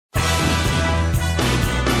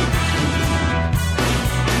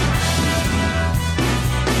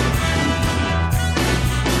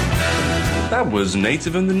was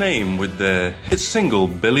Native and the Name with their hit single,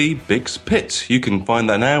 Billy Big's Pit. You can find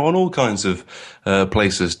that now on all kinds of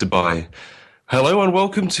places to buy. Hello and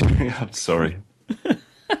welcome to... I'm sorry.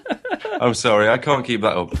 I'm sorry, I can't keep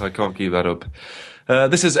that up.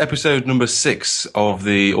 This is episode number 6 of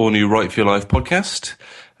the all-new Right for Your Life podcast.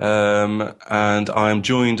 And I'm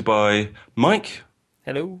joined by Mike.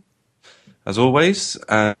 Hello. As always.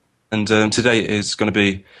 And today is going to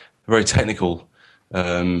be a very technical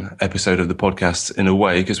episode of the podcast in a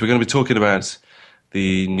way, because we're going to be talking about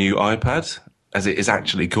the new iPad, as it is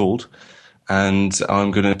actually called. And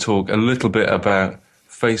I'm going to talk a little bit about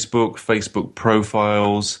Facebook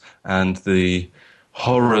profiles, and the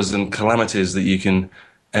horrors and calamities that you can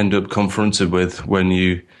end up confronted with when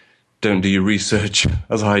you don't do your research,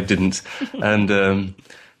 as I didn't, and the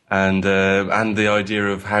idea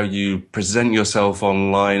of how you present yourself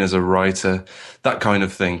online as a writer, that kind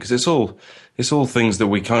of thing, because it's all things that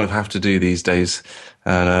we kind of have to do these days,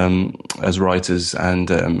 as writers,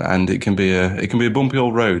 and it can be a bumpy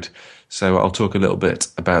old road. So I'll talk a little bit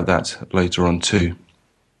about that later on too.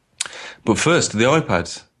 But first, the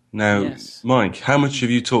iPad. Now, yes. Mike, how much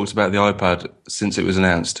have you talked about the iPad since it was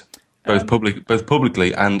announced, both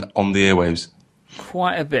publicly and on the airwaves?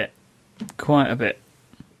 Quite a bit.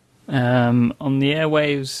 On the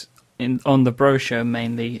airwaves, on the brochure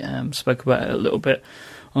mainly, spoke about it a little bit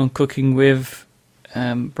on Cooking with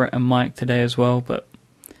Brett and Mike today as well. But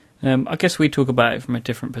I guess we talk about it from a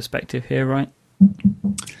different perspective here, right?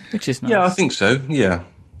 Which is nice. Yeah, I think so. Yeah,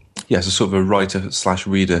 it's a sort of a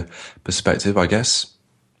writer/reader perspective, I guess.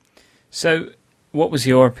 So, what was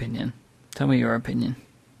your opinion? Tell me your opinion.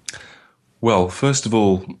 Well, first of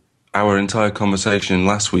all, our entire conversation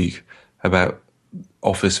last week about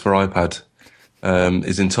Office for iPad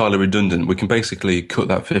is entirely redundant. We can basically cut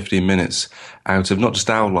that 15 minutes out of not just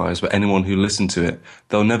our lives, but anyone who listened to it.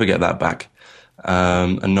 They'll never get that back,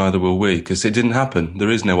 and neither will we, because it didn't happen. There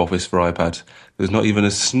is no Office for iPad. There's not even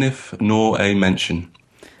a sniff nor a mention.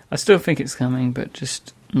 I still think it's coming, but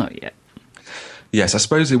just not yet. Yes, I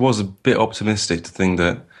suppose it was a bit optimistic to think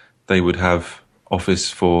that they would have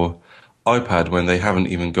Office for iPad when they haven't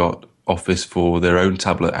even got Office for their own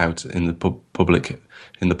tablet out in the public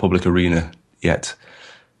arena yet.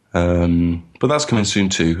 But that's coming soon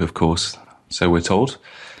too, of course. So we're told.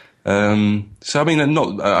 I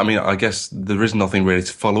guess there is nothing really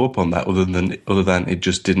to follow up on that other than it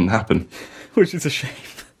just didn't happen, which is a shame.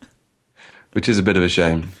 Which is a bit of a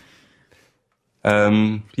shame.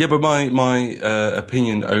 But my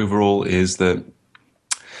opinion overall is that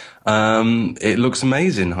it looks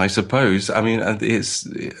amazing, I suppose. I mean, it's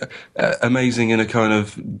amazing in a kind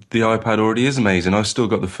of, the iPad already is amazing. I've still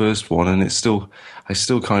got the first one, and it's still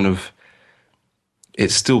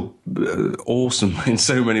awesome in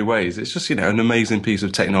so many ways. It's just, an amazing piece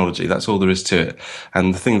of technology. That's all there is to it.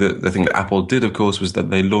 And the thing that Apple did, of course, was that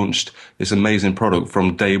they launched this amazing product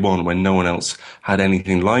from day one when no one else had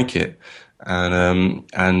anything like it.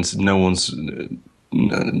 And no one's,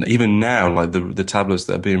 even now, like the tablets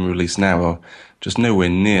that are being released now are just nowhere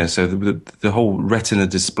near. So the whole Retina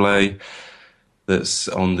display that's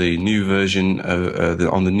on the new version,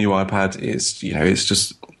 on the new iPad,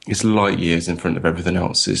 it's light years in front of everything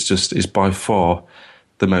else. It's by far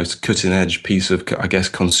the most cutting edge piece of, I guess,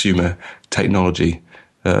 consumer technology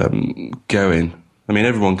going. I mean,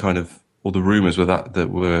 everyone kind of, all the rumors were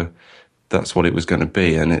that's what it was going to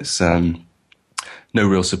be, and it's no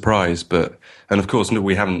real surprise. And of course,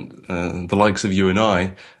 we haven't, the likes of you and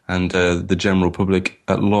I and the general public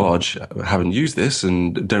at large haven't used this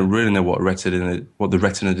and don't really know what the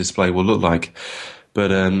Retina display will look like.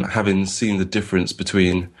 But having seen the difference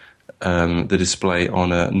between the display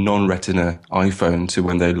on a non-Retina iPhone to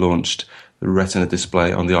when they launched the Retina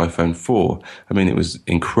display on the iPhone 4, I mean, it was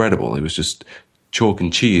incredible. It was just chalk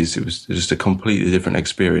and cheese. It was just a completely different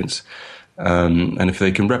experience. And if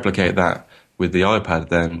they can replicate that with the iPad,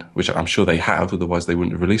 then, which I'm sure they have, otherwise they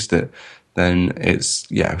wouldn't have released it, then it's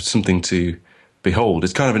something to behold.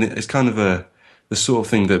 It's kind of the sort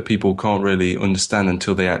of thing that people can't really understand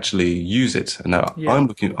until they actually use it. And now I'm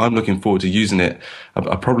looking forward to using it.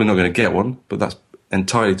 I'm probably not going to get one, but that's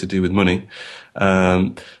entirely to do with money.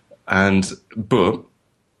 And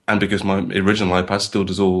because my original iPad still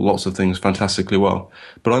does lots of things fantastically well.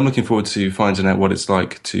 But I'm looking forward to finding out what it's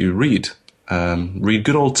like to read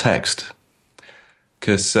good old text.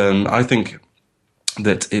 Because I think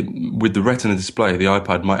that with the Retina display, the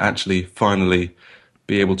iPad might actually finally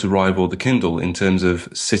be able to rival the Kindle in terms of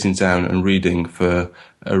sitting down and reading for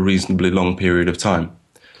a reasonably long period of time.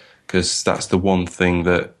 Because that's the one thing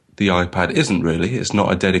that the iPad isn't really. It's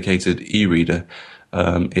not a dedicated e-reader.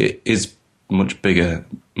 It is much bigger,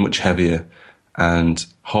 much heavier, and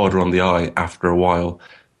harder on the eye after a while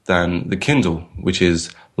than the Kindle, which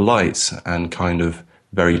is light and kind of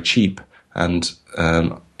very cheap. And I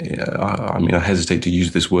mean, I hesitate to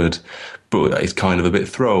use this word, but it's kind of a bit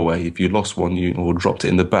throwaway. If you lost one or dropped it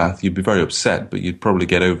in the bath, you'd be very upset, but you'd probably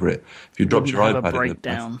get over it. If you dropped your iPad in the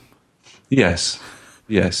bath, yes.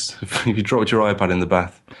 If you dropped your iPad in the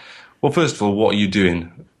bath, well, first of all, what are you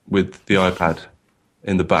doing with the iPad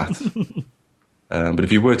in the bath? But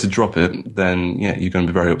if you were to drop it, then yeah, you're going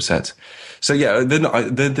to be very upset. So yeah,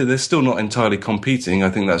 they're still not entirely competing. I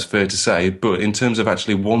think that's fair to say. But in terms of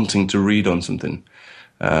actually wanting to read on something,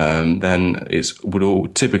 then would all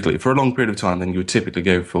typically, for a long period of time, then you would typically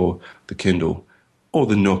go for the Kindle or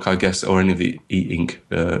the Nook, I guess, or any of the e-ink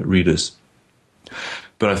readers.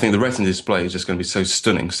 But I think the Retina display is just going to be so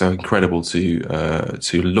stunning, so incredible to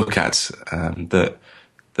look at,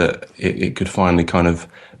 that it could finally kind of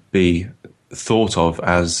be thought of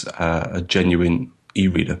as a genuine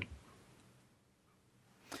e-reader.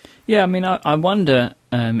 Yeah, I mean, I wonder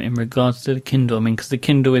in regards to the Kindle, I mean, because the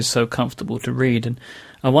Kindle is so comfortable to read, and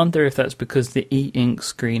I wonder if that's because the e-ink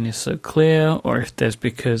screen is so clear, or if there's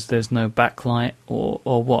because there's no backlight, or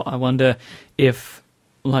what. I wonder if,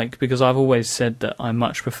 like, because I've always said that I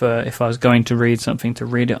much prefer, if I was going to read something, to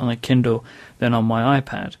read it on a Kindle than on my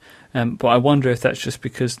iPad. But I wonder if that's just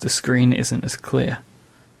because the screen isn't as clear,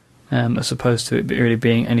 as opposed to it really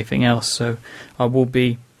being anything else. So I will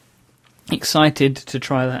be excited to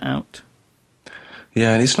try that out.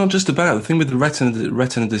 Yeah, and it's not just about the thing with the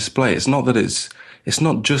Retina display. It's not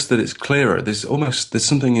just that it's clearer. There's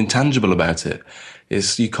something intangible about it.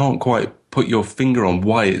 You can't quite put your finger on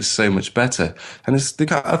why it's so much better. And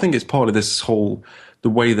I think it's part of this whole, the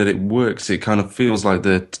way that it works. It kind of feels like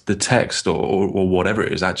the text or whatever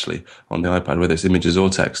it is actually on the iPad, whether it's images or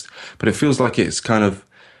text, but it feels like it's kind of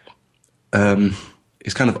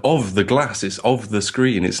the glass, it's of the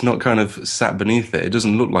screen. It's not kind of sat beneath it. It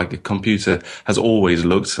doesn't look like a computer has always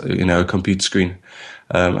looked, a computer screen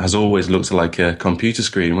has always looked like a computer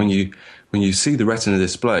screen. When you see the Retina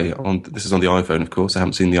display this is on the iPhone, of course, I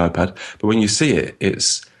haven't seen the iPad, but when you see it,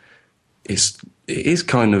 it is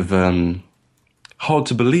kind of hard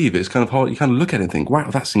to believe. It's kind of hard. You kind of look at it and think, wow,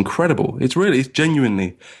 that's incredible. It's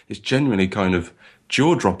genuinely kind of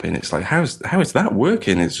jaw-dropping. It's like, how is that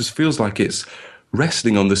working? It just feels like it's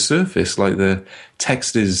resting on the surface, like the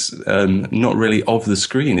text is not really of the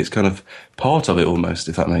screen. It's kind of part of it almost,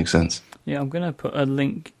 if that makes sense. Yeah, I'm going to put a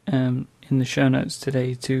link in the show notes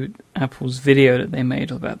today to Apple's video that they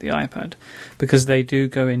made about the iPad, because they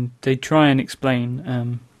try and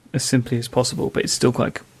explain as simply as possible, but it's still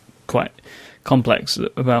quite complex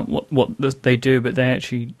about what they do, but they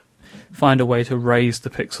actually find a way to raise the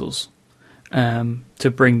pixels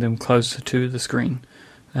to bring them closer to the screen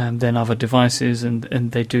than other devices,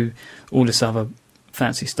 and they do all this other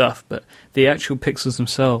fancy stuff, but the actual pixels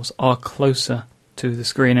themselves are closer to the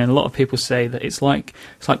screen, and a lot of people say that it's like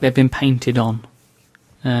they've been painted on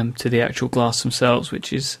to the actual glass themselves,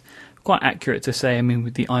 which is quite accurate to say. I mean,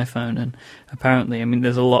 with the iPhone, and apparently, I mean,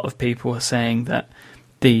 there's a lot of people are saying that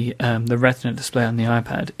the Retina display on the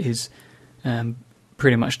iPad is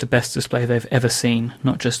pretty much the best display they've ever seen,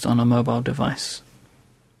 not just on a mobile device.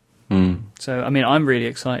 So, I mean, I'm really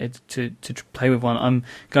excited to play with one. I'm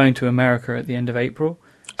going to America at the end of April.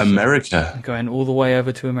 America? I'm going all the way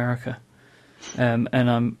over to America. And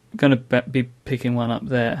I'm going to be picking one up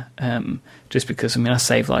there, just because, I mean, I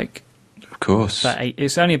save of course,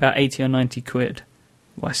 it's only about 80 or 90 quid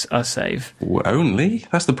I save. Only?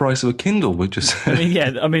 That's the price of a Kindle, we just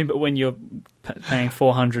said. I mean, but when you're paying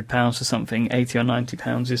 £400 for something, £80 or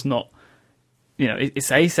 £90 is not,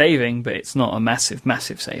 it's a saving, but it's not a massive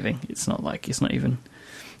saving. It's not even,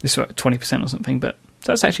 it's about 20% or something, but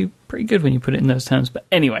that's actually pretty good when you put it in those terms. But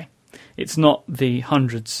anyway, it's not the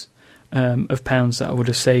hundreds of pounds that I would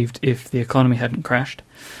have saved if the economy hadn't crashed.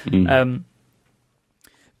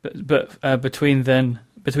 But between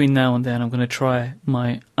now and then, I'm going to try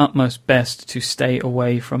my utmost best to stay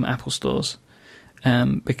away from Apple stores,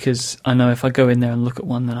 because I know if I go in there and look at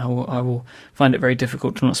one, then I will find it very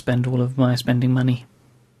difficult to not spend all of my spending money.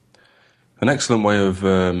 An excellent way of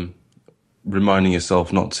reminding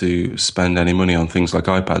yourself not to spend any money on things like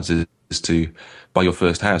iPads is to buy your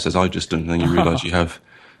first house, as I've just done, and then you realise you have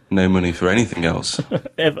no money for anything else.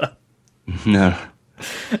 Ever. No.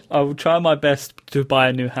 I will try my best to buy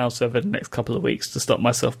a new house over the next couple of weeks to stop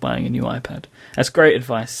myself buying a new iPad. That's great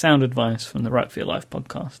advice, sound advice from the Right For Your Life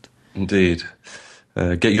podcast. Indeed.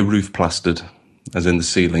 Get your roof plastered, as in the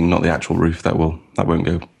ceiling, not the actual roof. That won't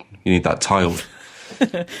go. You need that tile.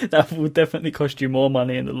 That will definitely cost you more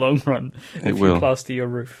money in the long run if you plaster your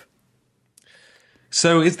roof.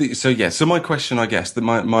 So my question, I guess, that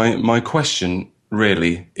my question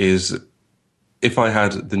really is, if I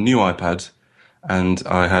had the new iPad and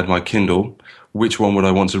I had my Kindle, which one would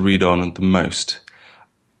I want to read on the most?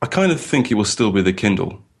 I kind of think it will still be the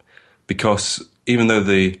Kindle, because even though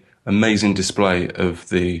the amazing display of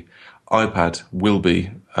the iPad will be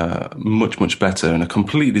much, much better and a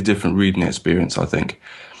completely different reading experience, I think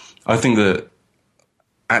that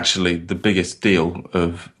actually the biggest deal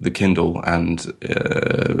of the Kindle, and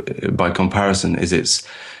by comparison, is its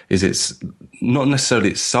not necessarily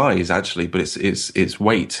its size actually, but its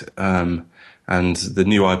weight. And the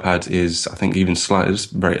new iPad is, I think, even slightly.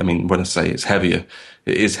 I mean, when I say it's heavier,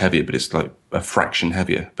 it is heavier, but it's like a fraction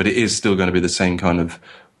heavier. But it is still going to be the same kind of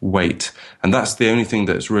weight, and that's the only thing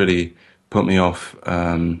that's really put me off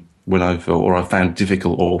when I've found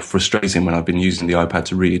difficult or frustrating when I've been using the iPad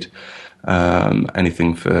to read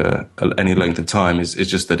anything for any length of time. Is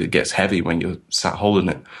just that it gets heavy when you're sat holding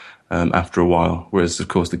it after a while. Whereas, of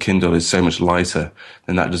course, the Kindle is so much lighter,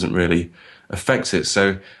 and that doesn't really affect it.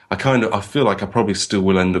 So I feel like I probably still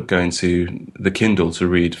will end up going to the Kindle to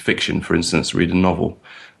read fiction, for instance, read a novel.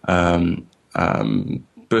 But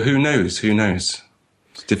who knows? Who knows?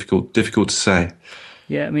 It's difficult to say.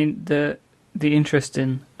 Yeah, I mean the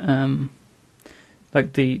interesting,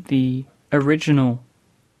 like the original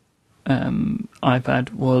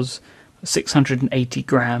iPad was 680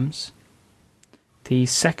 grams. The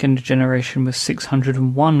second generation was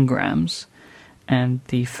 601 grams, and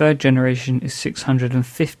the third generation is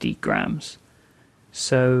 650 grams.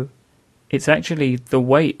 So it's actually, the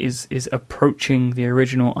weight is approaching the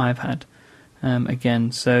original iPad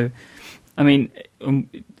again. So, I mean,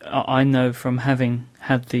 I know from having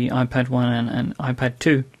had the iPad 1 and iPad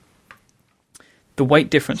 2, the weight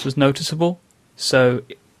difference was noticeable. So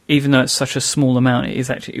even though it's such a small amount,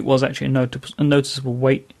 it was actually a noticeable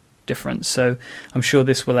weight difference. So I'm sure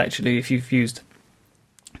this will actually, if you've used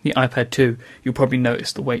the iPad 2, you'll probably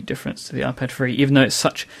notice the weight difference to the iPad 3. Even though it's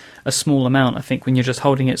such a small amount, I think when you're just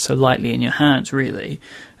holding it so lightly in your hands, really,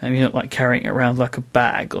 you're not like carrying it around like a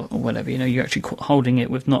bag or whatever, you're actually holding it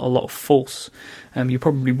with not a lot of force, you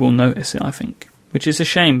probably will notice it, I think. Which is a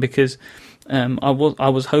shame, because I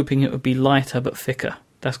was hoping it would be lighter but thicker.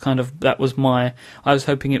 I was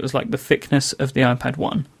hoping it was like the thickness of the iPad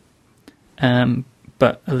 1,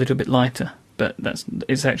 but a little bit lighter. But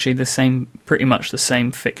it's actually the same, pretty much the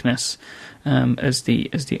same thickness as the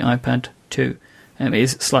iPad 2. It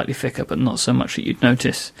is slightly thicker, but not so much that you'd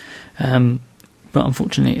notice. But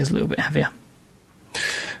unfortunately, it is a little bit heavier.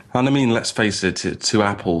 And I mean, let's face it, to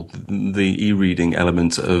Apple, the e-reading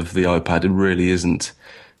element of the iPad, it really isn't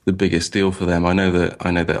the biggest deal for them. I know that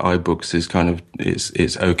iBooks is kind of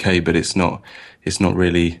it's okay, but it's not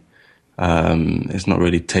really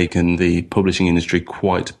taken the publishing industry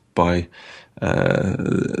quite by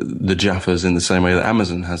the Jaffas in the same way that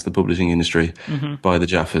Amazon has the publishing industry by the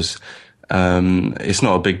Jaffas. It's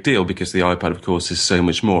not a big deal because the iPad, of course, is so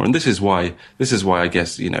much more. And this is why I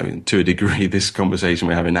guess, to a degree, this conversation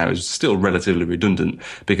we're having now is still relatively redundant,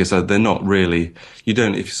 because they're not really,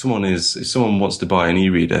 if someone wants to buy an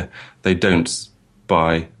e-reader, they don't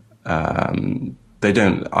buy, I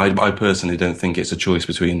personally don't think it's a choice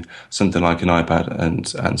between something like an iPad and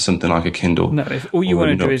something like a Kindle. No, if all you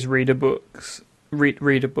want to do is read a book,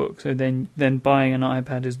 so then buying an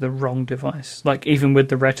iPad is the wrong device. Like even with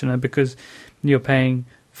the Retina, because you're paying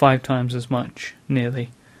 5 times as much,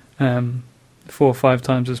 nearly 4 or 5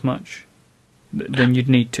 times as much than you'd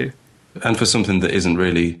need to. And for something that isn't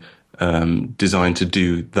really designed to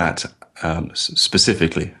do that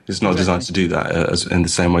specifically, it's not designed to do that in the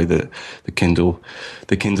same way that the Kindle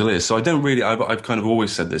is. So I don't really. I've kind of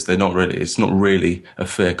always said this. It's not really a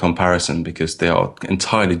fair comparison, because they are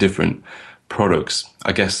entirely different products.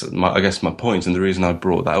 I guess my point, and the reason I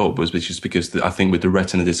brought that up, was just because I think with the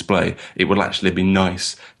Retina display, it will actually be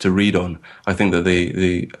nice to read on. I think that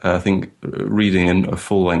I think reading a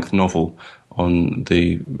full length novel on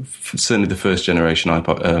certainly the first generation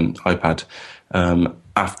iPad.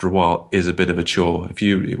 After a while, is a bit of a chore. If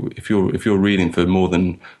you're reading for more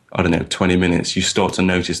than 20 minutes, you start to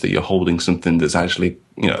notice that you're holding something that's actually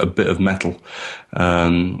a bit of metal,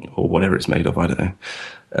 or whatever it's made of. I don't know.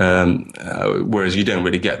 Whereas you don't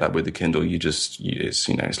really get that with the Kindle.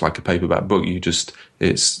 It's like a paperback book. It's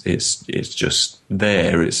just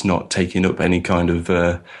there. It's not taking up any kind of.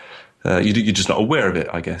 You're just not aware of it,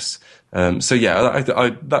 I guess. So yeah,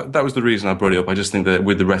 that was the reason I brought it up. I just think that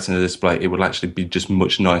with the Retina display, it would actually be just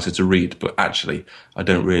much nicer to read. But actually, I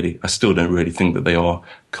still don't really think that they are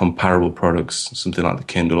comparable products, something like the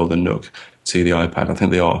Kindle or the Nook, to the iPad. I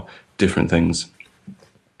think they are different things.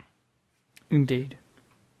 Indeed.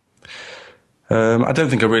 I don't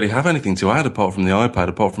think I really have anything to add apart from the iPad.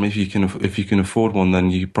 Apart from if you can afford one,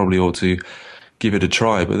 then you probably ought to give it a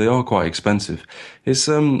try. But they are quite expensive. It's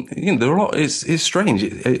there are a lot. It's strange.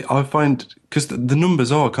 I find because the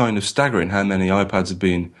numbers are kind of staggering. How many iPads have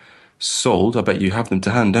been sold? I bet you have them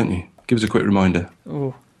to hand, don't you? Give us a quick reminder.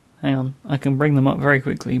 Oh, hang on. I can bring them up very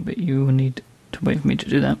quickly, but you will need to wait for me to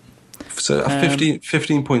do that. So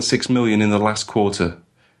 15.6 million in the last quarter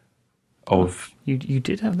of... You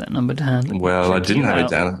did have that number to hand. Well, I didn't have it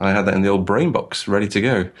down. I had that in the old brain box, ready to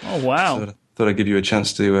go. Oh, wow. So thought I'd give you a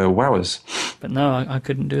chance to wow us. But no, I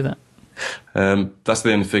couldn't do that. That's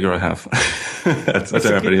the only figure I have. I don't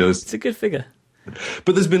have any others. It's a good figure.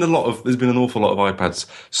 But there's been an awful lot of iPads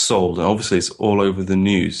sold, and obviously it's all over the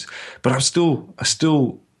news. But I still,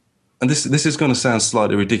 and this is going to sound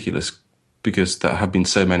slightly ridiculous because there have been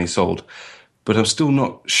so many sold, but I'm still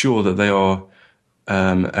not sure that they are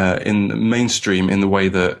in mainstream in the way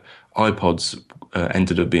that iPods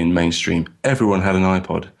ended up being mainstream. Everyone had an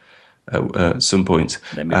iPod at some point.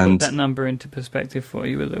 Let me put that number into perspective for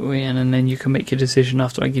you, Ian, and then you can make your decision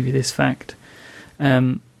after I give you this fact.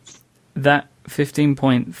 That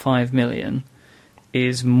 15.5 million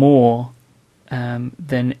is more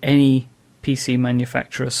than any PC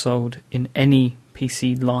manufacturer sold in any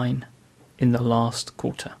PC line in the last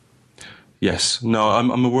quarter. Yes. No,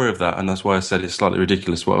 I'm aware of that, and that's why I said it's slightly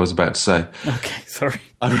ridiculous what I was about to say. Okay, sorry.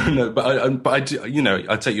 I don't know, but I do,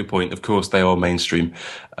 I take your point. Of course, they are mainstream.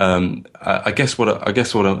 I guess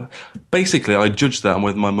basically I judge that on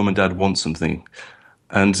whether my mum and dad want something,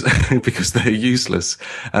 and because they're useless,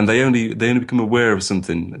 and they only become aware of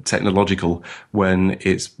something technological when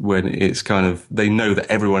it's kind of, they know that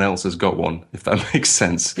everyone else has got one, if that makes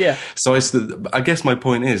sense. Yeah. So I guess my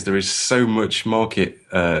point is there is so much market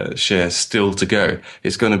share still to go.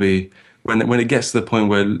 It's going to be when it gets to the point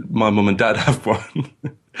where my mum and dad have one,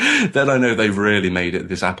 then I know they've really made it.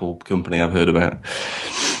 This Apple company I've heard about.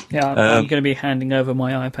 Yeah, I'm going to be handing over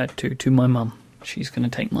my iPad to my mum. She's going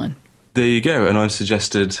to take mine. There you go, and I've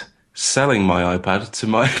suggested selling my iPad to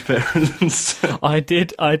my parents. I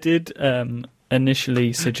did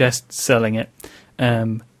initially suggest selling it,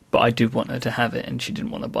 but I do want her to have it, and she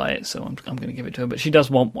didn't want to buy it, so I'm going to give it to her. But she does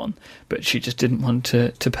want one, but she just didn't want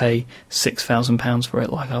to pay £6,000 for it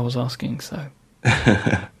like I was asking. So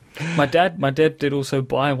my dad did also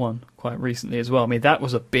buy one quite recently as well. I mean, that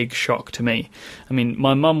was a big shock to me. I mean,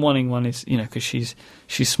 my mum wanting one is, because she's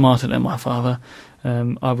smarter than my father.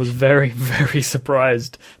 I was very, very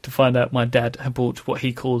surprised to find out my dad had bought what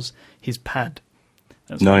he calls his pad.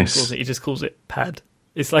 That's what nice. He calls it. He just calls it pad.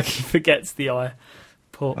 It's like he forgets the I.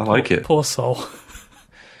 I like it. Poor soul.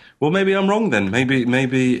 Well, maybe I'm wrong then.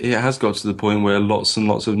 Maybe it has got to the point where lots and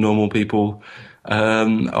lots of normal people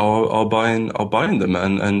are buying them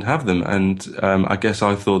and have them. And I guess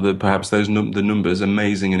I thought that perhaps the numbers,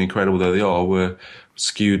 amazing and incredible though they are, were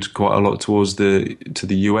skewed quite a lot towards the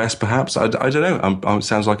US. Perhaps I don't know. It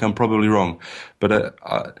sounds like I'm probably wrong, but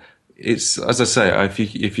it's, as I say,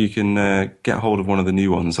 if you can get hold of one of the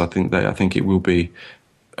new ones, I think it will be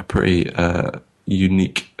a pretty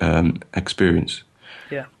unique experience.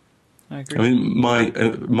 Yeah, I agree. I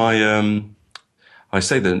mean, I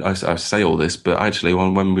say all this, but actually,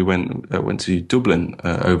 when we went to Dublin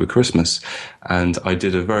over Christmas, and I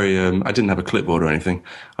did a very I didn't have a clipboard or anything.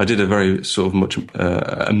 I did a very sort of much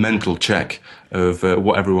a mental check of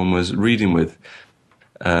what everyone was reading with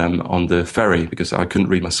on the ferry, because I couldn't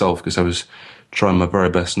read myself because I was trying my very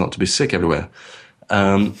best not to be sick everywhere,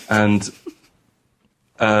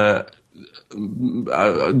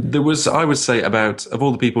 there was, I would say, of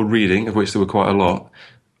all the people reading, of which there were quite a lot,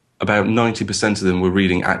 about 90% of them were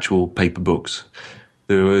reading actual paper books.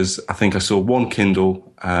 There was, I think I saw one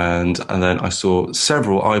Kindle, and then I saw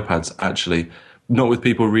several iPads, actually, not with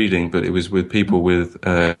people reading, but it was with people with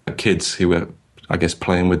kids who were, I guess,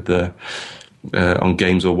 playing with on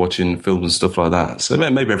games or watching films and stuff like that. So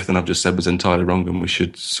maybe everything I've just said was entirely wrong, and we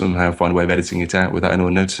should somehow find a way of editing it out without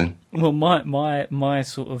anyone noticing. Well, my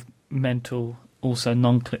sort of mental, also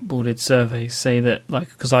non-clipboarded surveys say that, like,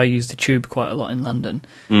 because I use the tube quite a lot in London,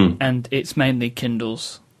 and it's mainly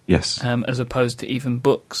Kindles, yes, as opposed to even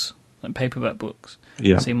books, like paperback books.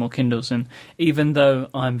 Yeah. I see more Kindles, and even though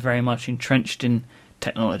I'm very much entrenched in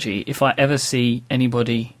technology, if I ever see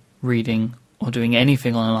anybody reading or doing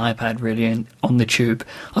anything on an iPad really on the tube,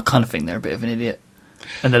 I kind of think they're a bit of an idiot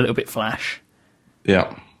and a little bit flash.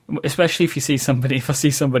 Yeah. Especially if I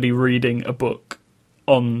see somebody reading a book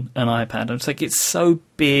on an iPad, I'm just like, it's so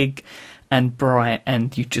big and bright,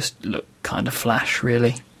 and you just look kind of flash,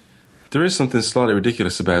 really. There is something slightly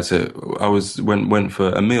ridiculous about it. I went for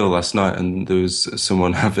a meal last night, and there was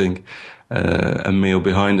someone having a meal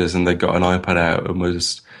behind us, and they got an iPad out and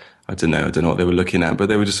was, I don't know what they were looking at, but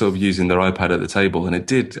they were just sort of using their iPad at the table, and it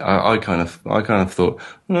did. I kind of thought,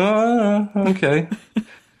 oh, okay,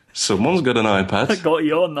 someone's got an iPad. I got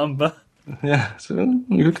your number. Yeah, so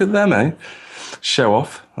look at them, eh? Show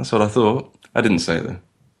off. That's what I thought. I didn't say it though.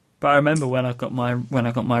 But I remember when I got my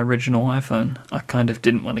original iPhone, I kind of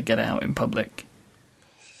didn't want to get it out in public.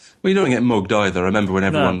 Well, you don't get mugged either. I remember when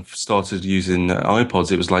everyone started using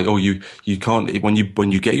iPods, it was like, oh, you can't, when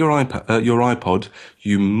you get your iPod,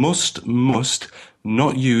 you must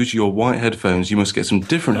not use your white headphones. You must get some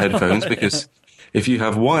different headphones because if you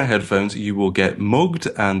have white headphones, you will get mugged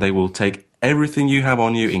and they will take everything you have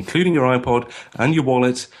on you, including your iPod and your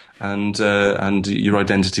wallet and your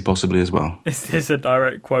identity possibly as well. Is this a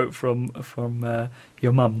direct quote from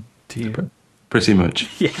your mum to you? Pretty much.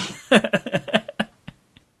 Yeah.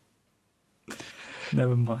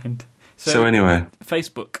 Never mind. So anyway.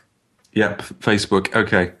 Facebook. Yep, Facebook.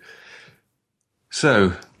 Okay.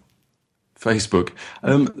 So, Facebook.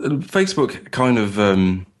 Facebook kind of,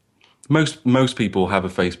 most people have a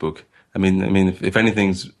Facebook. I mean, if any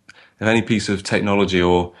piece of technology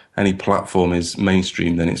or any platform is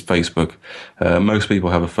mainstream, then it's Facebook. Most people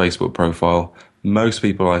have a Facebook profile. Most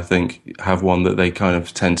people, I think, have one that they kind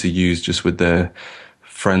of tend to use just with their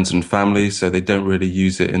friends and family, so they don't really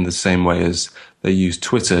use it in the same way as they use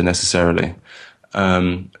Twitter necessarily.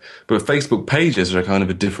 But Facebook pages are kind of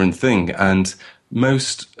a different thing, and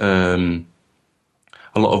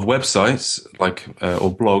a lot of websites like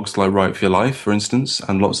or blogs like Write for Your Life, for instance,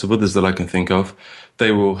 and lots of others that I can think of,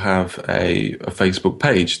 they will have a Facebook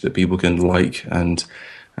page that people can like, and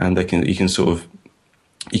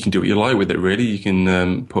you can do what you like with it, really. You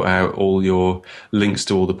can put out all your links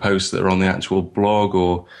to all the posts that are on the actual blog,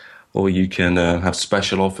 or you can have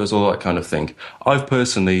special offers, all that kind of thing. I've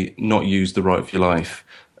personally not used the Write for Your Life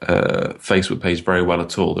Facebook page very well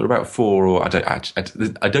at all. There are about 4, or I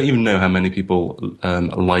don't even know how many people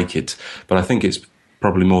like it, but I think it's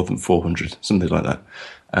probably more than 400, something like that.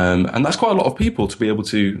 And that's quite a lot of people to be able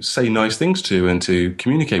to say nice things to and to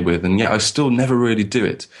communicate with, and yet I still never really do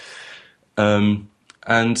it.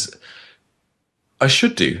 And I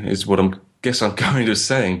should do, is what I'm kind of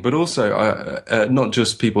saying. But also, not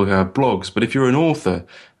just people who have blogs, but if you're an author,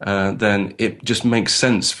 then it just makes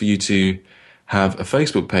sense for you to have a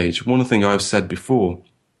Facebook page. One thing I've said before,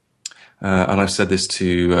 and I've said this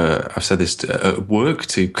at work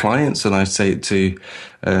to clients, and I've said it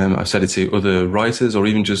to other writers or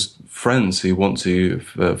even just friends who want to,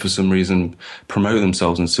 for some reason, promote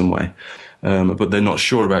themselves in some way. But they're not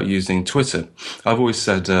sure about using Twitter. I've always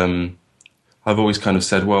kind of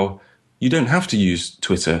said, well, you don't have to use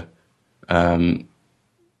Twitter, or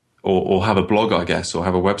have a blog, I guess, or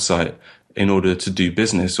have a website in order to do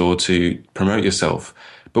business or to promote yourself.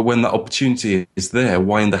 But when that opportunity is there,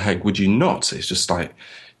 why in the heck would you not? It's just like,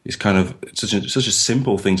 it's kind of such a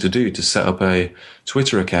simple thing to do, to set up a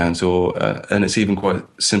Twitter account, and it's even quite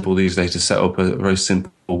simple these days to set up a very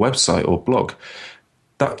simple website or blog.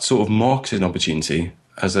 That sort of marketing opportunity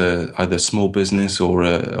as either small business or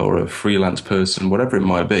a freelance person, whatever it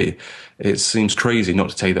might be, it seems crazy not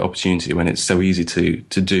to take that opportunity when it's so easy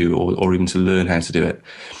to do or even to learn how to do it.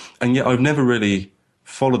 And yet I've never really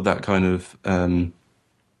followed that kind of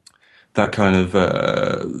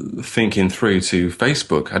thinking through to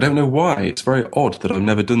Facebook. I don't know why. It's very odd that I've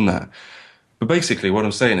never done that. But basically what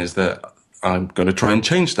I'm saying is that I'm going to try and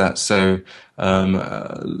change that. So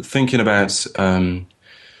thinking about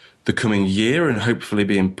the coming year and hopefully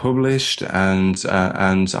being published, and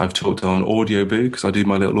I've talked on Audioboo, because I do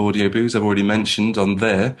my little Audioboos. I've already mentioned on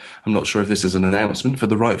there. I'm not sure if this is an announcement for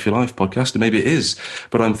the Write for Your Life podcast, or maybe it is,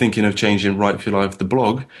 but I'm thinking of changing Write for Your Life, the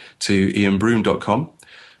blog, to ianbroom.com,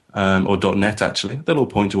 or .net, actually. They'll all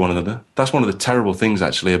point to one another. That's one of the terrible things,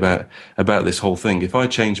 actually, about this whole thing. If I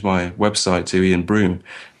change my website to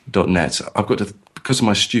ianbroom.net, I've got to, because of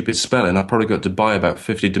my stupid spelling, I've probably got to buy about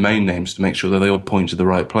 50 domain names to make sure that they all point to the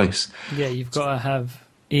right place. Yeah, you've got to have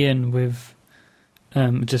Ian with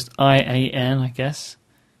just IAN, I guess.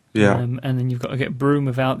 Yeah. And then you've got to get Broom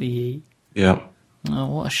without the E. Yeah.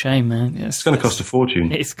 Oh, what a shame, man. It's going to cost a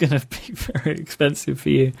fortune. It's going to be very expensive for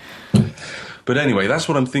you. But anyway, that's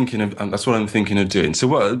what I'm thinking of. That's what I'm thinking of doing.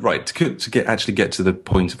 So, to get to the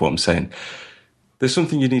point of what I'm saying, there's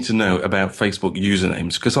something you need to know about Facebook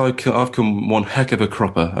usernames, because I've come one heck of a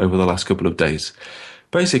cropper over the last couple of days.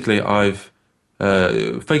 Basically,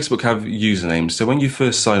 Facebook have usernames. So when you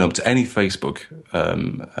first sign up to any Facebook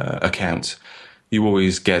account, you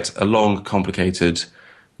always get a long, complicated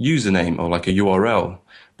username or like a URL.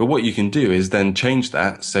 But what you can do is then change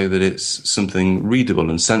that so that it's something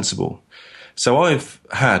readable and sensible. So I've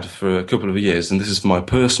had for a couple of years, and this is for my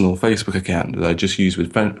personal Facebook account that I just use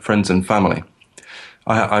with friends and family.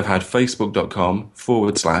 I've had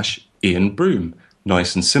facebook.com/Ian Broom.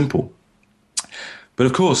 Nice and simple. But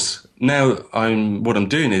of course, now what I'm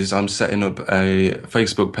doing is I'm setting up a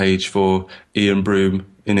Facebook page for Ian Broom,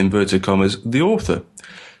 in inverted commas, the author.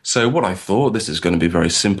 So what I thought, this is going to be very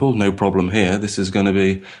simple, no problem here. This is going to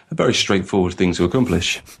be a very straightforward thing to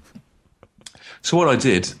accomplish. So what I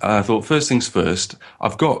did, I thought, first things first,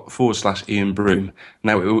 I've got /Ian Broom.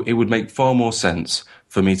 Now, it would make far more sense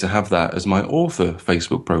for me to have that as my author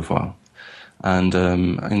Facebook profile. And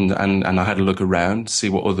I had a look around, see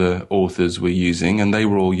what other authors were using, and they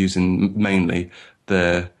were all using mainly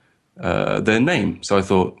their name. So I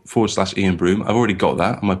thought /Ian Broom. I've already got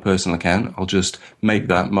that on my personal account. I'll just make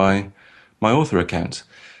that my author account.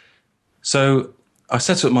 So I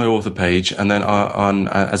set up my author page, and then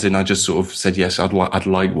I just sort of said yes, I'd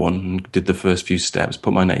like one, and did the first few steps,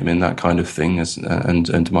 put my name in, that kind of thing,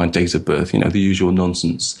 and my date of birth, the usual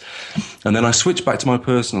nonsense. And then I switched back to my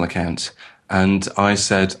personal account, and I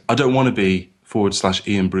said I don't want to be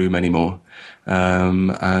 /Ian Broom anymore.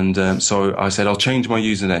 So I said I'll change my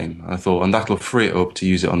username. I thought, and that'll free it up to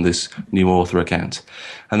use it on this new author account.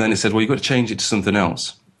 And then it said, well, you've got to change it to something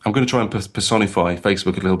else. I'm going to try and personify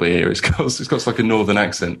Facebook a little bit here. It's got like a northern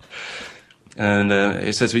accent. And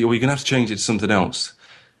it says, well, you're going to have to change it to something else.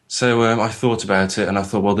 So I thought about it, and I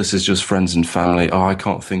thought, well, this is just friends and family. Oh, I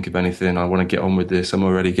can't think of anything. I want to get on with this. I'm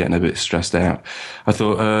already getting a bit stressed out. I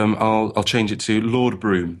thought, I'll change it to Lord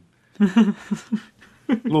Broom.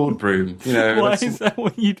 Lord Broom. Why is that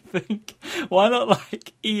what you'd think? Why not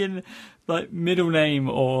like Ian, like middle name,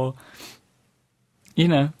 or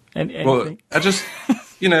anything? Well, I just...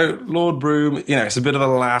 Lord Broom, it's a bit of a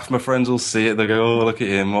laugh. My friends will see it. They go, oh, look at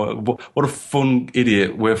him. What a fun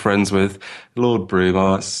idiot we're friends with. Lord Broom,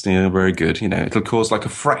 oh, that's very good. It'll cause like a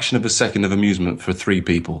fraction of a second of amusement for 3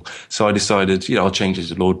 people. So I decided, I'll change it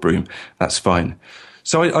to Lord Broom. That's fine.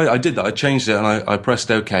 So I did that. I changed it, and I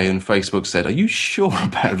pressed OK, and Facebook said, are you sure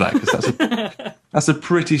about that? Because that's a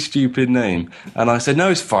pretty stupid name. And I said,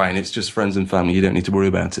 no, it's fine. It's just friends and family. You don't need to worry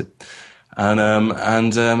about it. And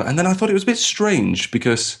then I thought it was a bit strange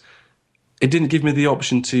because it didn't give me the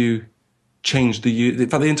option to change in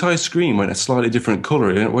fact, the entire screen went a slightly different colour.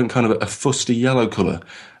 It went kind of a fusty yellow colour,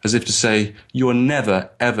 as if to say, you're never,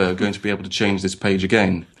 ever going to be able to change this page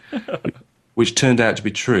again, which turned out to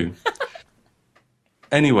be true.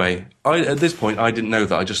 Anyway, at this point, I didn't know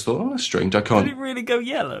that. I just thought, oh, that's strange. I can't... Did it really go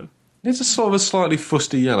yellow? It's a sort of a slightly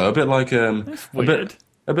fusty yellow, a bit like... That's weird.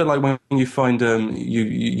 A bit like when you find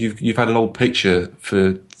you've had an old picture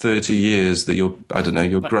for 30 years that your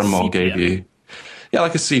grandma gave you. Yeah,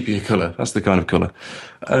 like a sepia colour. That's the kind of colour.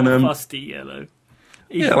 And fusty yellow.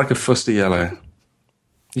 Yeah, like a fusty yellow.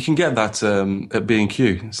 You can get that at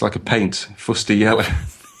B&Q. It's like a paint, fusty yellow.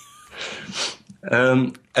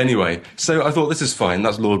 Anyway, so I thought this is fine.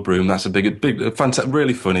 That's Lord Broom. That's a big, fantastic,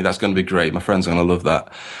 really funny. That's going to be great. My friends are going to love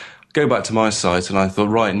that. Go back to my site, and I thought,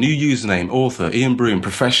 right, new username, author, Ian Broom,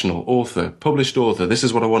 professional, author, published author. This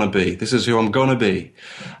is what I want to be. This is who I'm going to be.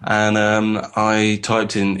 And I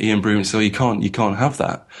typed in Ian Broom, so you can't have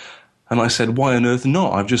that. And I said, why on earth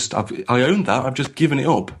not? I owned that. I've just given it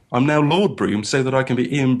up. I'm now Lord Broom, so that I can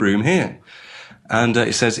be Ian Broom here. And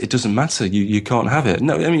it says it doesn't matter. You can't have it.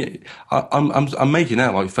 No, I mean, I'm making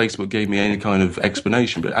out like Facebook gave me any kind of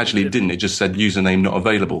explanation, but actually it didn't. It just said username not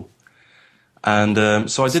available. And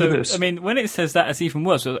so I did a bit of... I mean, when it says that, it's even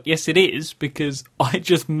worse. So, yes, it is, because I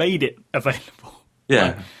just made it available.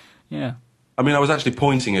 Yeah. Yeah. I mean, I was actually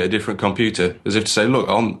pointing at a different computer, as if to say, look,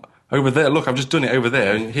 I'm over there. Look, I've just done it over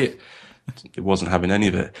there. And here, it wasn't having any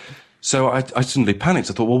of it. So I suddenly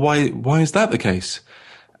panicked. I thought, well, why is that the case?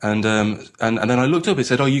 And then I looked up, it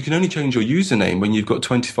said, oh, you can only change your username when you've got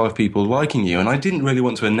 25 people liking you. And I didn't really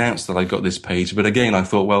want to announce that I got this page. But again, I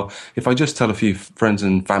thought, well, if I just tell a few friends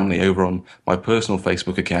and family over on my personal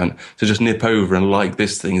Facebook account to just nip over and like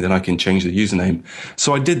this thing, then I can change the username.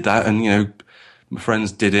 So I did that, and, my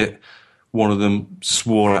friends did it. One of them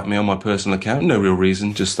swore at me on my personal account. No real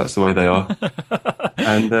reason, just that's the way they are.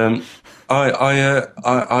 And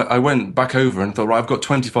I went back over and thought, right, I've got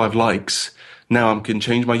 25 likes. Now I can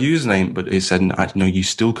change my username, but it said, no, you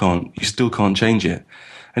still can't. You still can't change it.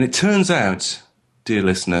 And it turns out, dear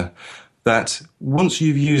listener, that once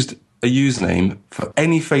you've used a username for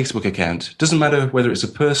any Facebook account, doesn't matter whether it's a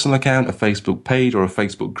personal account, a Facebook page, or a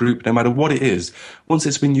Facebook group, no matter what it is, once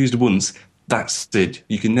it's been used once, that's it.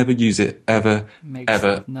 You can never use it ever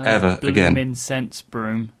again. Blooming sense,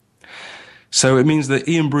 Broom. So it means that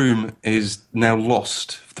Ian Broom is now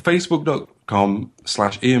lost.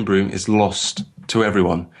 Facebook.com/Ian Broom is lost to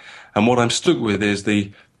everyone. And what I'm stuck with is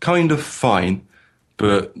the kind of fine,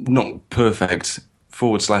 but not perfect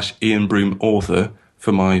 / Ian Broom author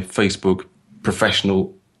for my Facebook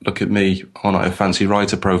professional look at me on a fancy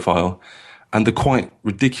writer profile, and the quite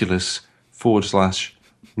ridiculous /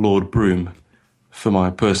 Lord Broom for my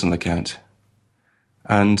personal account.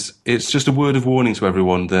 And it's just a word of warning to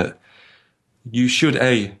everyone that you should,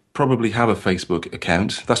 probably have a Facebook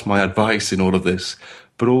account. That's my advice in all of this.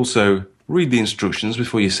 But also read the instructions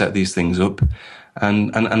before you set these things up.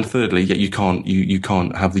 And thirdly, you can't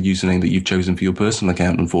have the username that you've chosen for your personal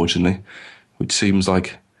account, unfortunately, which seems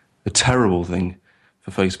like a terrible thing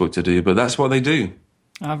for Facebook to do. But that's what they do.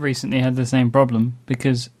 I've recently had the same problem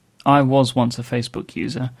because I was once a Facebook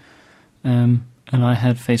user, and I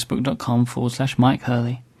had facebook.com / Mike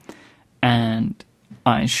Hurley, and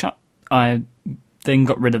I then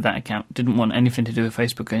got rid of that account. Didn't want anything to do with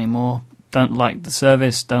Facebook anymore. Don't like the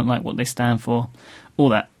service. Don't like what they stand for. All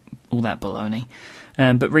that baloney.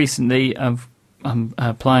 But recently, I'm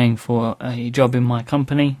applying for a job in my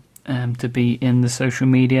company to be in the social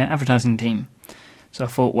media advertising team. So I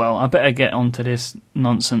thought, well, I better get onto this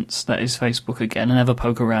nonsense that is Facebook again and have a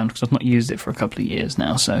poke around because I've not used it for a couple of years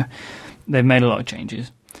now. So they've made a lot of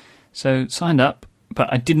changes. So signed up, but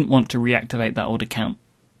I didn't want to reactivate that old account.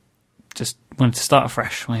 Just wanted to start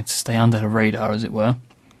afresh. Wanted to stay under the radar, as it were.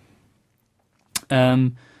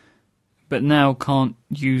 But now can't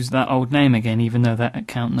use that old name again, even though that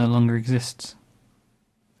account no longer exists.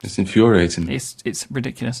 It's infuriating. It's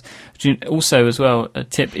ridiculous. Also, as well, a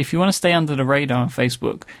tip: if you want to stay under the radar on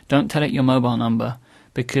Facebook, don't tell it your mobile number,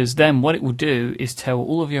 because then what it will do is tell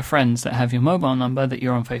all of your friends that have your mobile number that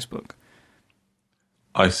you're on Facebook.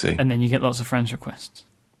 I see. And then you get lots of friends requests.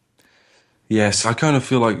 Yes, I kind of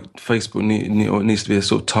feel like Facebook needs to be a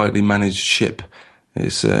sort of tightly managed ship.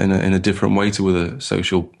 It's in a different way to other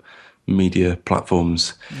social media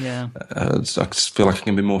platforms. Yeah, I just feel like it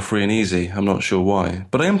can be more free and easy. I'm not sure why,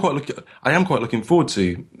 but I am quite looking forward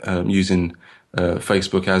to using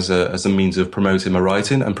Facebook as a means of promoting my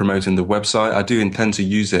writing and promoting the website. I do intend to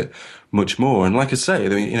use it much more. And like I say, I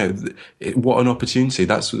mean, what an opportunity!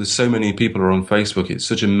 There's so many people are on Facebook. It's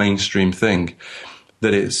such a mainstream thing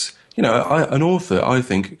that it's. An author, I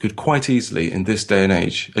think, could quite easily, in this day and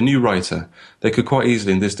age, a new writer, they could quite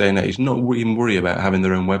easily, in this day and age, not even worry about having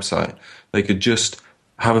their own website. They could just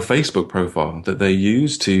have a Facebook profile that they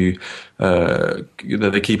use that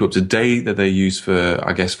they keep up to date, that they use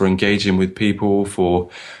for engaging with people, for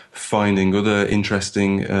finding other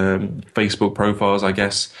interesting Facebook profiles, I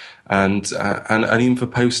guess, and even for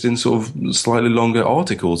posting sort of slightly longer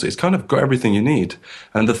articles. It's kind of got everything you need.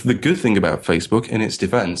 And the good thing about Facebook, in its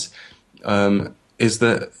defense, is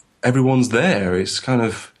that everyone's there. It's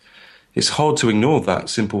hard to ignore that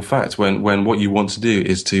simple fact when what you want to do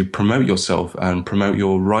is to promote yourself and promote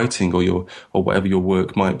your writing or whatever your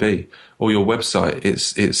work might be, or your website.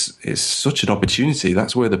 It's such an opportunity.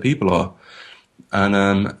 That's where the people are.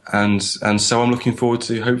 And so I'm looking forward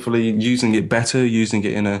to hopefully using it better, using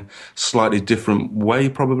it in a slightly different way,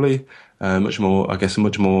 probably, a much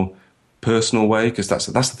more personal way, because that's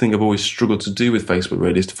the thing I've always struggled to do with Facebook,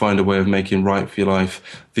 really, is to find a way of making Write for Your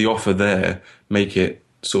Life, the offer there, make it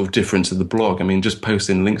sort of different to the blog. I mean, just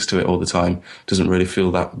posting links to it all the time doesn't really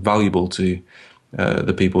feel that valuable to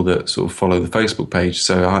the people that sort of follow the Facebook page.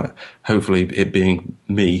 So hopefully it being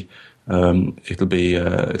me,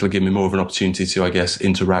 it'll give me more of an opportunity to, I guess,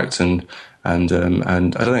 interact and I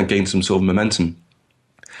don't know, gain some sort of momentum.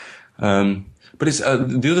 But it's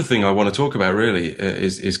the other thing I want to talk about really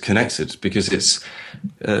is connected, because it's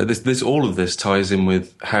this all of this ties in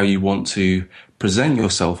with how you want to present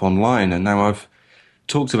yourself online. And now I've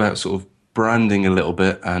talked about sort of branding a little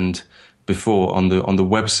bit, and before on the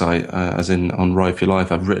website, as in on Write for Your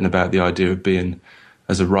Life, I've written about the idea of being,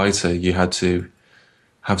 as a writer, you had to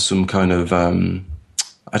have some kind of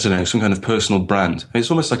some kind of personal brand. It's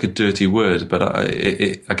almost like a dirty word, but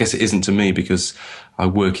I guess it isn't to me, because I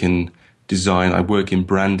work in design, I work in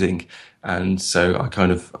branding, and so I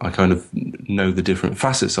kind of know the different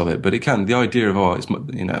facets of it. But the idea of art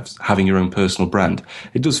is, having your own personal brand.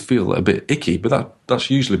 It does feel a bit icky, but that's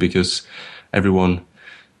usually because everyone,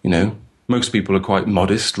 most people are quite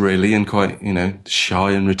modest, really, and quite,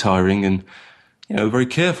 shy and retiring, and very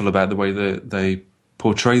careful about the way that they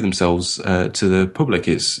portray themselves to the public.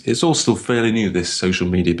 It's all still fairly new, this social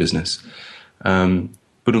media business.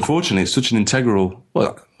 But unfortunately, it's such an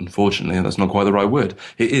unfortunately, that's not quite the right word.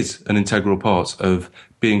 It is an integral part of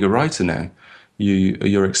being a writer now.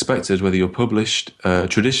 you're expected, whether you're published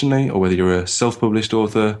traditionally or whether you're a self-published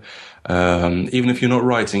author, even if you're not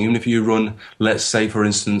writing, even if you run, let's say, for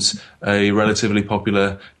instance, a relatively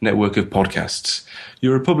popular network of podcasts,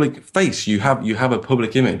 you're a public face. You have a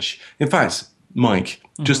public image. In fact, Mike,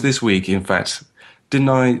 just this week, in fact, didn't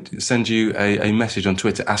I send you a message on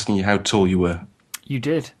Twitter asking you how tall you were? You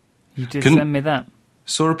did. You did send me that.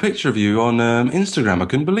 Saw a picture of you on Instagram. I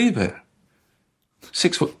couldn't believe it.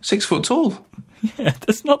 6 foot tall. Yeah,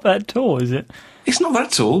 that's not that tall, is it? It's not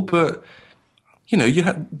that tall, but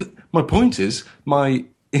my point is,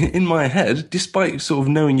 in my head, despite sort of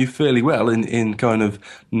knowing you fairly well in kind of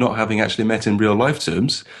not having actually met in real life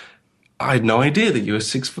terms, I had no idea that you were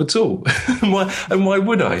 6 foot tall. and why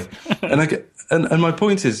would I? And my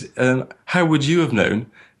point is, how would you have known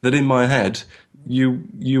that in my head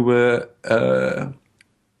you were a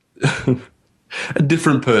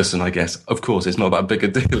different person? I guess. Of course, it's not that big a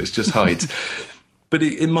deal. It's just height. But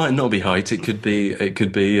it might not be height. It could be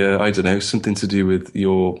I don't know, something to do with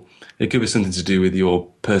your. It could be something to do with your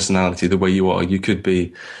personality, the way you are. You could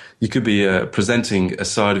be presenting a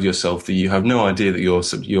side of yourself that you have no idea that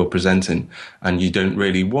you're presenting, and you don't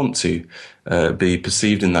really want to be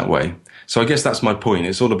perceived in that way. So I guess that's my point.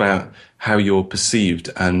 It's all about how you're perceived,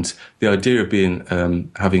 and the idea of being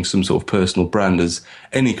having some sort of personal brand as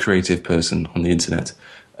any creative person on the internet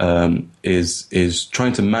is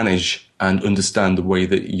trying to manage and understand the way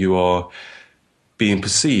that you are being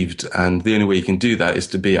perceived. And the only way you can do that is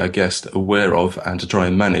to be, I guess, aware of and to try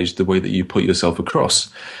and manage the way that you put yourself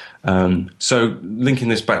across. So linking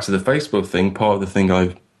this back to the Facebook thing, part of the thing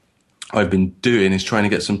I've been doing is trying to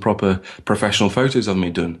get some proper professional photos of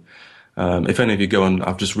me done. If any of you go on,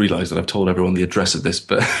 I've just realised that I've told everyone the address of this,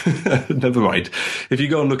 but never mind. If you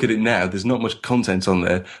go and look at it now, there's not much content on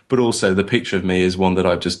there, but also the picture of me is one that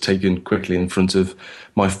I've just taken quickly in front of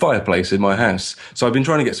my fireplace in my house. So I've been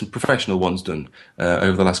trying to get some professional ones done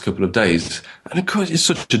over the last couple of days. And of course, it's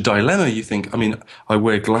such a dilemma. You think, I mean, I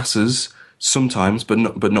wear glasses sometimes, but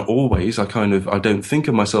not always. I don't think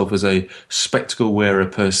of myself as a spectacle wearer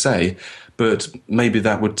per se. But maybe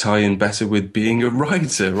that would tie in better with being a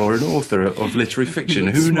writer or an author of literary fiction.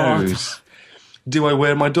 Who knows? Do I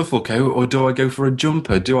wear my duffel coat or do I go for a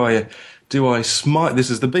jumper? Do I smile? This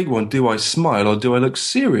is the big one. Do I smile or do I look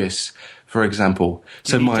serious, for example?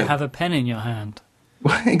 Do you need to have a pen in your hand?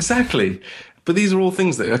 Well, exactly. But these are all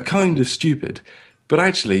things that are kind of stupid. But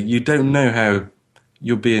actually, you don't know how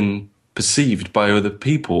you're being perceived by other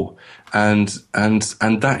people. And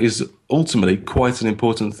that is ultimately quite an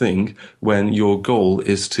important thing when your goal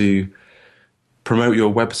is to promote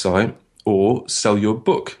your website or sell your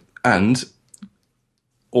book, and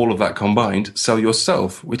all of that combined, sell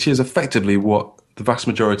yourself, which is effectively what the vast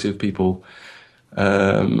majority of people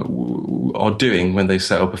are doing when they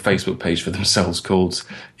set up a Facebook page for themselves called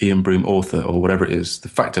Ian Broom Author or whatever it is. The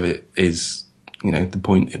fact of it is,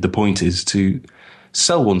 the point is to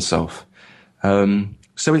sell oneself.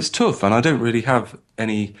 So it's tough, and I don't really have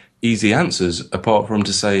any easy answers apart from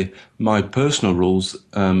to say my personal rules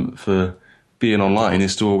for being online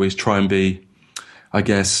is to always try and be, I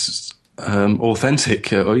guess,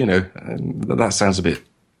 authentic. Or that sounds a bit,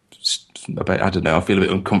 I don't know. I feel a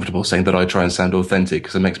bit uncomfortable saying that I try and sound authentic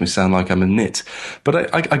because it makes me sound like I'm a nit.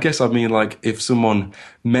 But I guess I mean, like, if someone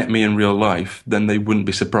met me in real life, then they wouldn't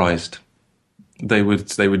be surprised. I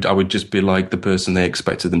would just be like the person they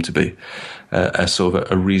expected them to be, a sort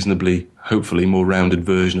of a reasonably, hopefully more rounded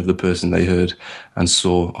version of the person they heard and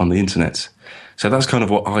saw on the internet. So that's kind of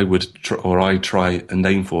what I try and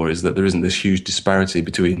aim for, is that there isn't this huge disparity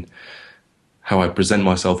between how I present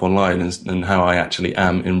myself online and how I actually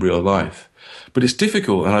am in real life. But it's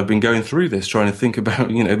difficult, and I've been going through this, trying to think about,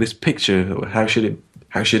 this picture. How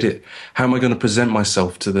am I going to present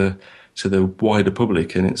myself to the wider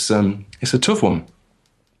public? And it's a tough one,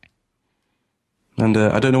 and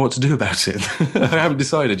I don't know what to do about it. I haven't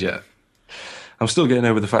decided yet. I'm still getting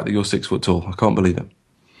over the fact that you're 6 foot tall. I can't believe it.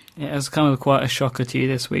 Yeah, it's kind of quite a shocker to you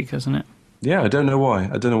this week, hasn't it? Yeah, I don't know why.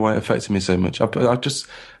 I don't know why it affected me so much. I've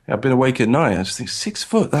been awake at night. I just think 6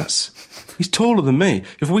 foot. He's taller than me.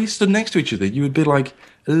 If we stood next to each other, you would be like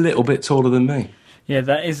a little bit taller than me. Yeah,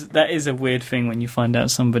 that is a weird thing when you find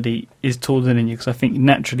out somebody is taller than you, because I think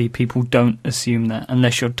naturally people don't assume that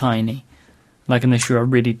unless you're tiny. Like, unless you're a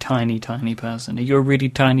really tiny, tiny person. Are you a really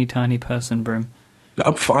tiny, tiny person, Broom?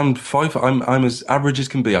 I'm as average as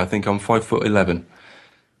can be. I think I'm 5'11".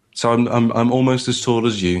 So I'm almost as tall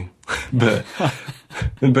as you, but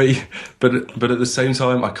at the same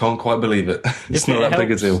time I can't quite believe it. It's not that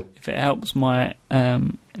big a deal. If it helps, my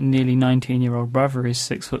nearly 19-year-old brother is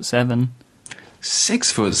 6'7".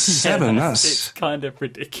 6'7"? Yeah, it's kind of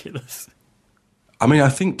ridiculous. I mean, I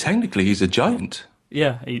think technically he's a giant.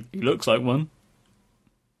 Yeah, he looks like one.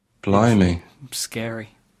 Blimey. It's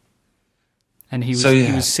scary. And he was So, yeah.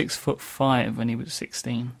 he was 6'5" when he was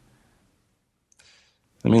 16.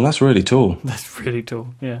 I mean, that's really tall. That's really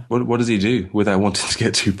tall. Yeah. What does he do without wanting to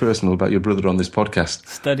get too personal about your brother on this podcast?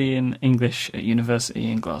 Studying English at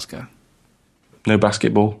university in Glasgow. No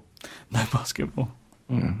basketball? No basketball.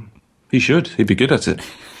 He should. He'd be good at it.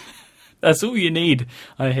 That's all you need,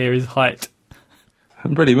 I hear, is height.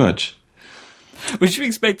 Pretty much. Was you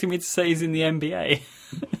expecting me to say he's in the NBA?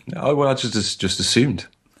 I just assumed.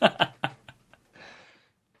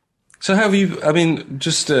 So have you, I mean,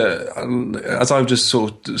 just as I've just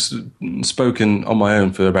sort of spoken on my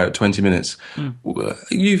own for about 20 minutes,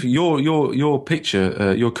 your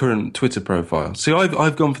picture, your current Twitter profile. See,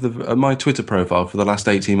 I've gone for my Twitter profile for the last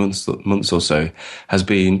 18 months or so has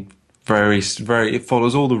been very, it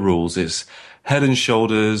follows all the rules. It's head and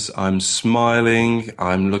shoulders, I'm smiling,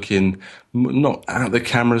 I'm looking not at the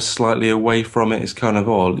camera, slightly away from it. It's kind of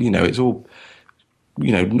all, it's all,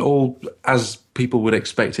 all as people would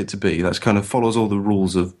expect it to be. That's kind of follows all the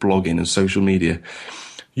rules of blogging and social media.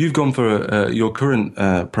 You've gone for your current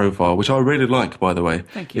profile, which I really like, by the way.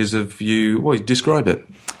 Thank you. Is of you. Well, describe it.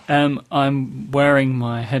 I'm wearing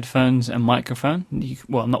my headphones and microphone.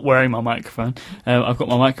 Well, I'm not wearing my microphone. I've got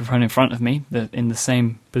my microphone in front of me, in the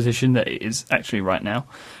same position that it is actually right now.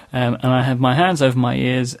 And I have my hands over my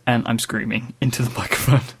ears, and I'm screaming into the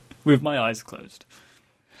microphone with my eyes closed.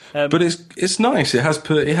 But it's nice. It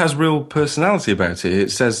has real personality about it.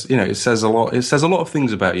 It says a lot. It says a lot of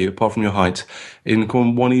things about you apart from your height in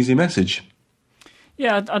one easy message.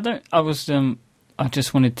 Yeah, I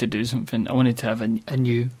just wanted to do something. I wanted to have a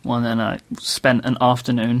new one, and I spent an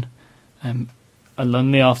afternoon, a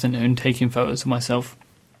lonely afternoon, taking photos of myself.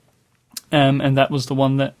 And that was the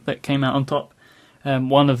one that came out on top.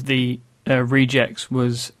 One of the rejects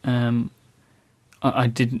was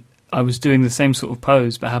I was doing the same sort of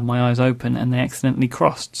pose, but had my eyes open, and they accidentally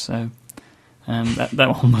crossed. So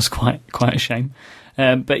that one was quite a shame.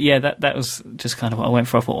 But yeah, that was just kind of what I went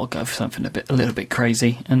for. I thought I'll go for something a little bit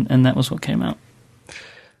crazy, and that was what came out.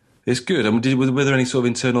 It's good. I mean, were there any sort of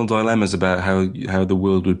internal dilemmas about how the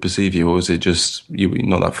world would perceive you, or was it just you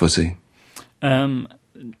not that fussy? Well,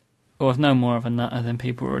 I've no more of a nutter than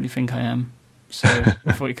people already think I am. So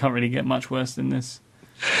I thought it can't really get much worse than this.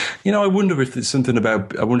 I wonder if it's something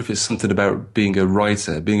about being a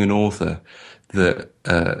writer, being an author, that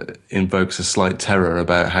invokes a slight terror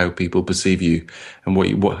about how people perceive you and what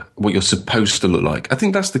you're supposed to look like. I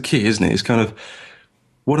think that's the key, isn't it? It's kind of,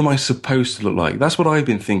 what am I supposed to look like? That's what I've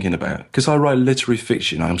been thinking about. Because I write literary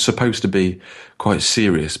fiction, I'm supposed to be quite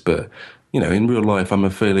serious, but in real life, I'm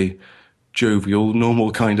a fairly jovial,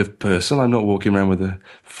 normal kind of person. I'm not walking around with a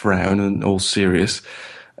frown and all serious.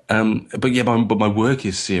 But my work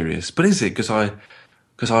is serious. But is it because I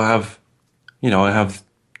have, I have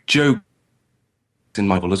jokes in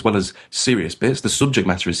my novel as well as serious bits. The subject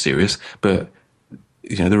matter is serious, but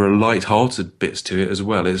there are light-hearted bits to it as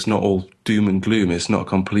well. It's not all doom and gloom. It's not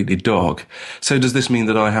completely dark. So does this mean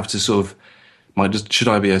that I have to should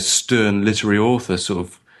I be a stern literary author, sort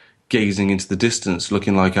of gazing into the distance,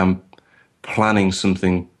 looking like I'm planning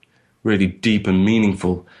something really deep and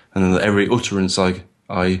meaningful, and then every utterance I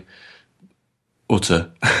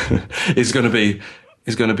utter is going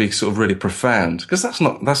to be sort of really profound, because that's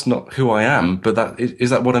not who I am, but is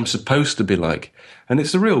that what I'm supposed to be like? And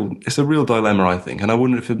it's a real dilemma, I think. And I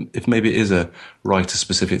wonder if maybe it is a writer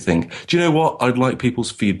specific thing. Do you know what? I'd like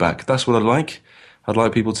people's feedback. That's what I'd like. I'd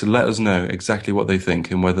like people to let us know exactly what they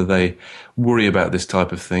think and whether they worry about this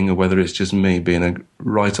type of thing or whether it's just me being a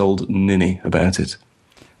right old ninny about it.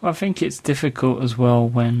 Well, I think it's difficult as well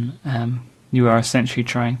when you are essentially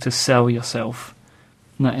trying to sell yourself,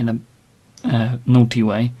 not in a naughty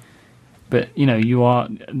way, but you are,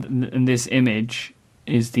 and this image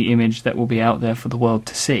is the image that will be out there for the world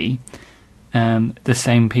to see. The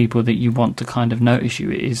same people that you want to kind of notice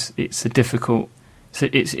you, it's a difficult. So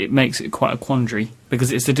it makes it quite a quandary,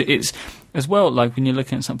 because it's as well, like when you're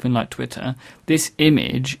looking at something like Twitter, this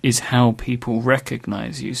image is how people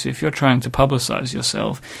recognise you. So if you're trying to publicise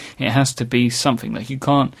yourself, it has to be something like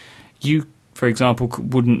you, for example,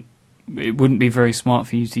 it wouldn't be very smart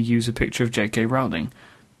for you to use a picture of J.K. Rowling.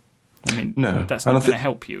 I mean, no, that's not going to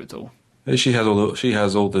help you at all. She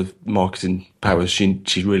has all the marketing powers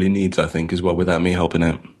she really needs, I think, as well, without me helping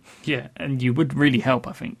out. Yeah, and you would really help,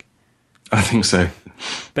 I think. I think so.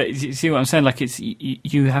 But you see what I'm saying? Like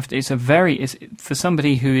you have to. It's for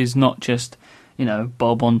somebody who is not just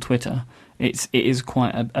Bob on Twitter. It is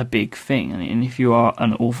quite a big thing. And if you are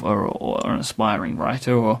an author or an aspiring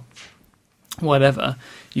writer or whatever,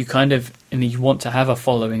 you kind of and you want to have a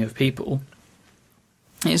following of people,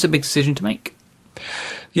 it's a big decision to make.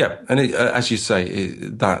 Yeah, and as you say,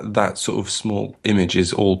 that sort of small image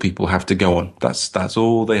is all people have to go on. That's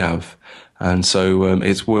all they have, and so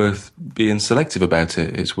it's worth being selective about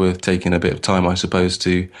it. It's worth taking a bit of time, I suppose,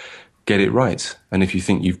 to get it right. And if you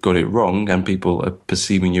think you've got it wrong, and people are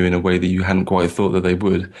perceiving you in a way that you hadn't quite thought that they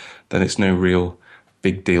would, then it's no real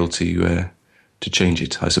big deal to change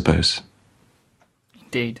it, I suppose.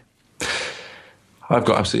 Indeed. I've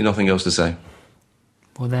got absolutely nothing else to say.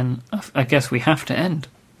 Well, then I guess we have to end.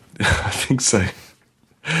 I think so.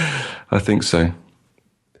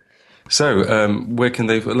 So, where can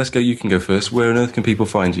they? Let's go. You can go first. Where on earth can people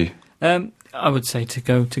find you? I would say to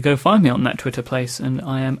go find me on that Twitter place, and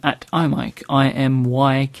I am at imyke,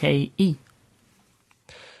 IMYKE.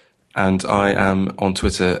 And I am on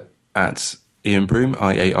Twitter at Ian Broome,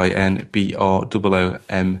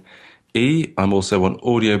 IAINBROOME. I'm also on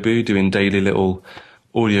Audioboo doing daily little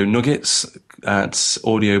audio nuggets at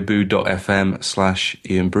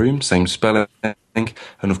audioboo.fm/Ian Broome, same spelling. And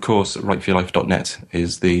of course, writeforyourlife.net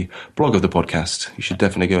is the blog of the podcast. You should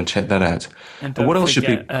definitely go and check that out. And what else should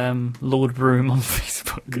be? Lord Broome on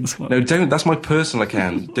Facebook as well. No, don't. That's my personal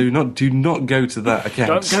account. Do not go to that account.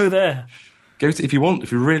 Don't go there. Go to, if you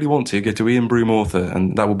really want to, go to Ian Broome Author,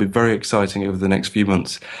 and that will be very exciting over the next few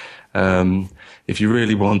months. If you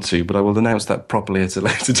really want to, but I will announce that properly at a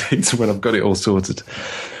later date when I've got it all sorted.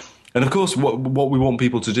 And of course, what we want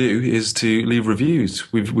people to do is to leave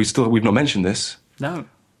reviews. We've not mentioned this. No.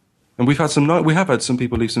 And we have had some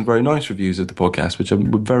people leave some very nice reviews of the podcast, which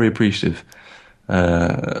I'm very appreciative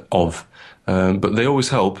of. But they always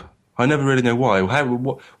help. I never really know why.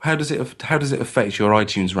 How does it affect your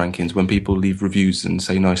iTunes rankings when people leave reviews and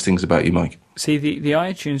say nice things about you, Mike? See, the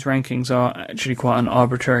iTunes rankings are actually quite an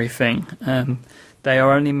arbitrary thing. They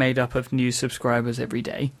are only made up of new subscribers every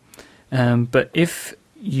day. But if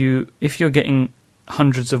you're getting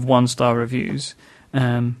hundreds of 1-star reviews,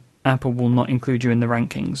 Apple will not include you in the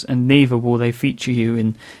rankings, and neither will they feature you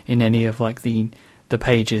in any of like the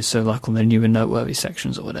pages, so like on the new and noteworthy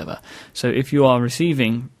sections or whatever. So if you are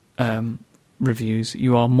receiving reviews,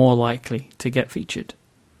 you are more likely to get featured.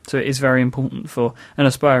 So it is very important for an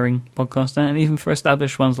aspiring podcaster, and even for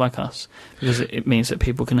established ones like us, because it means that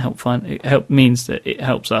people can means that it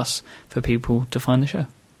helps us for people to find the show.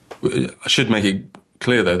 I should make it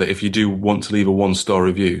clear though that if you do want to leave a 1-star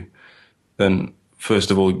review, then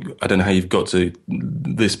first of all, I don't know how you've got to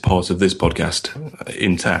this part of this podcast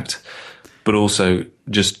intact, but also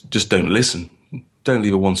just don't listen. Don't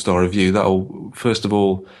leave a 1-star review. That'll first of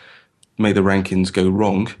all make the rankings go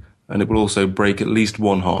wrong, and it will also break at least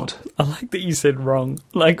one heart. I like that you said wrong.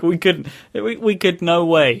 Like we could no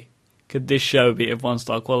way could this show be of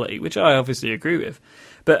 1-star quality, which I obviously agree with.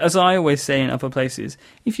 But as I always say in other places,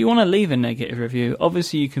 if you want to leave a negative review,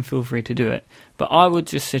 obviously you can feel free to do it. But I would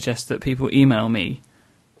just suggest that people email me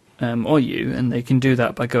or you, and they can do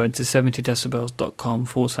that by going to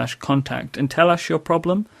 70decibels.com/contact and tell us your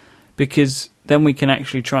problem, because then we can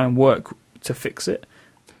actually try and work to fix it.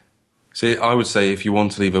 See, I would say if you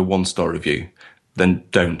want to leave a 1-star review, then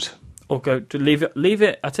don't. Or go to leave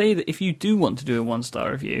it. I tell you that if you do want to do a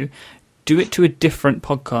 1-star review, do it to a different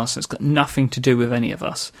podcast that's got nothing to do with any of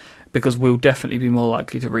us, because we'll definitely be more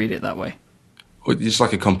likely to read it that way. It's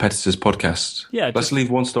like a competitor's podcast. Yeah. Let's leave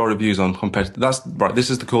 1-star reviews on competitor. That's right. This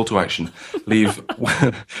is the call to action.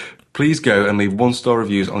 Please go and leave 1-star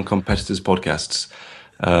reviews on competitors' podcasts.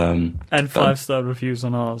 And 5-star reviews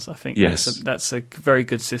on ours. I think yes. that's a very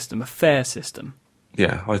good system, a fair system.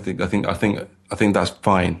 Yeah, I think that's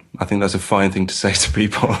fine. I think that's a fine thing to say to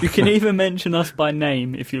people. You can even mention us by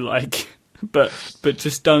name if you like, but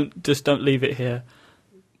just don't leave it here.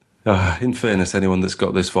 In fairness, anyone that's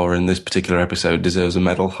got this far in this particular episode deserves a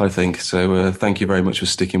medal, I think. So thank you very much for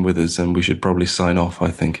sticking with us, and we should probably sign off,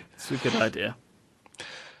 I think. It's a good idea.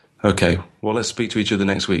 Okay, well, let's speak to each other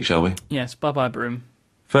next week, shall we? Yes, bye-bye, Broome.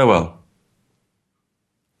 Farewell.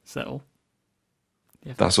 Is that all?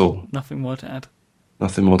 That's all. Nothing more to add?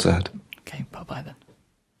 Nothing more to add. Okay, bye-bye.